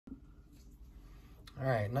All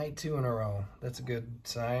right, night 2 in a row. That's a good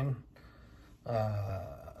sign.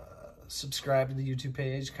 Subscribe to the YouTube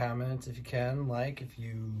page, comment if you can, like if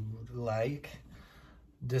you like,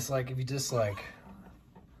 dislike if you dislike.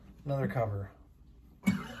 Another cover.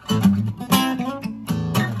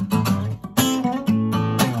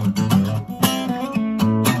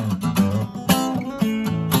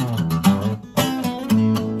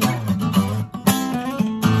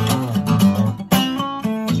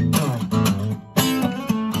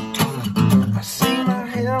 I see my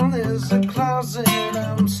hell is a closet,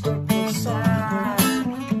 I'm stuck inside.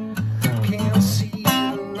 Can't see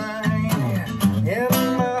the light,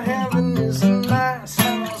 and my heaven is a nice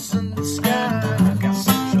house in the sky. I got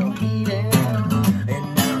central heating,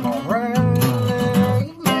 and I'm alright.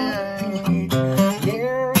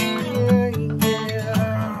 Yeah, yeah,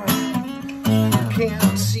 yeah.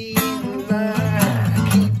 Can't see the light,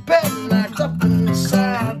 keep it locked up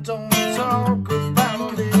inside. Don't talk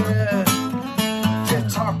about it.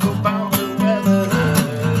 Talk about the weather.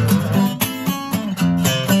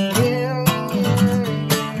 Yeah, yeah.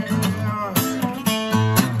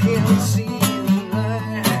 Can't see the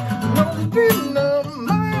light. No beating of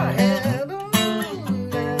my head.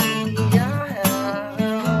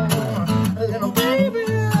 Little baby,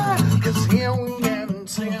 'cause here we haven't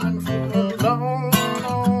seen for a long,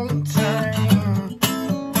 long time.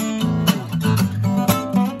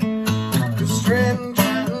 'Cause strange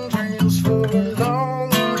trails for a long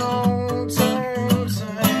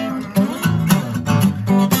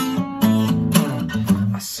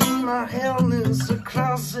my hell is a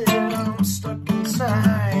closet, I'm stuck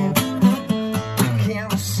inside.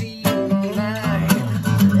 Can't see the light,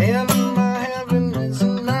 and my heaven is a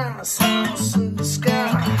nice house in the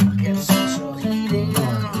sky. Get central heating,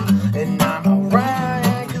 and I'm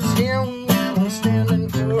alright, 'cause here we am standing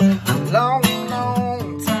for a long,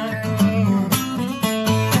 long time.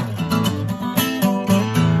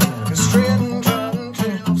 'Cause strange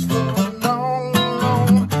trails for a long,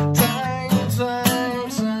 long time.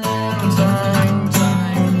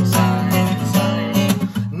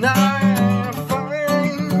 Now I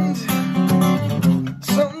find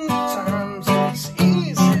sometimes it's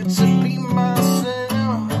easy to be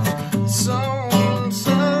myself. Sometimes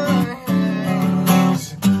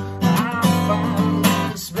I find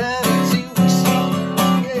it's better to be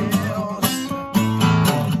somebody else.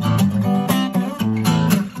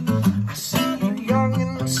 I see you young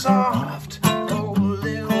and soft, oh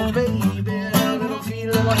little baby, little feet,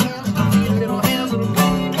 little hands, little feet, little hands, little baby.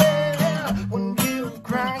 When you're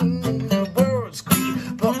crying and the words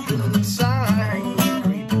creep up inside,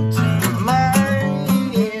 creep into your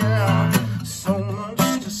mind, yeah. So much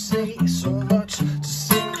to say, so much to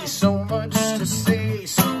say, so much to say,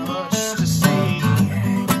 so much to say.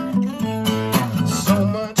 So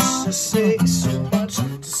much to say, so much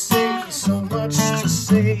to say, so much to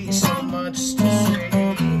say, so much to say.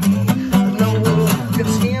 No,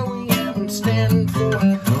 'cause here we am standing for a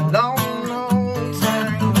long, long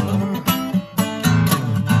time.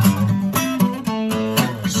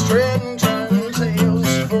 Strange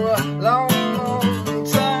tales for a long, long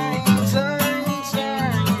time.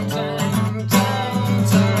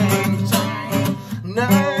 Now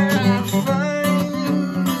I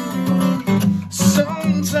find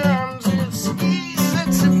sometimes it's easy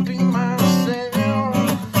to be myself.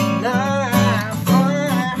 Now I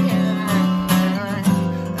find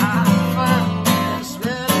it's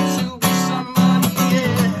better to be somebody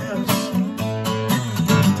else.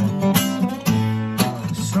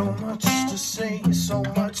 So much to say, so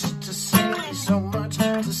much to say, so much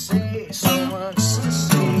to say, so much to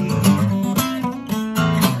say.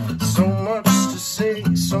 So much to say,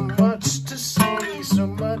 so much to say, so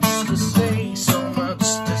much to say, so much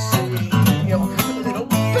to say. Yo, little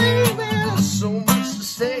baby, so much to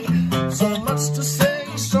say, so much to say,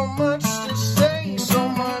 so much to say, so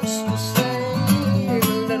much to say.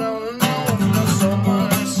 Little no, so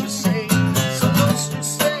much to say, so much to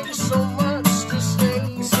say, so much to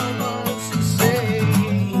say, so much to say.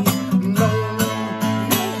 No,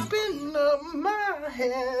 you've been up my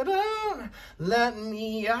head, let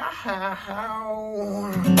me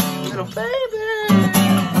out, little baby.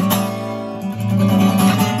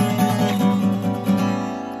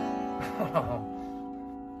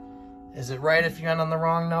 Is it right if you end on the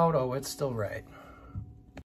wrong note? Oh, it's still right.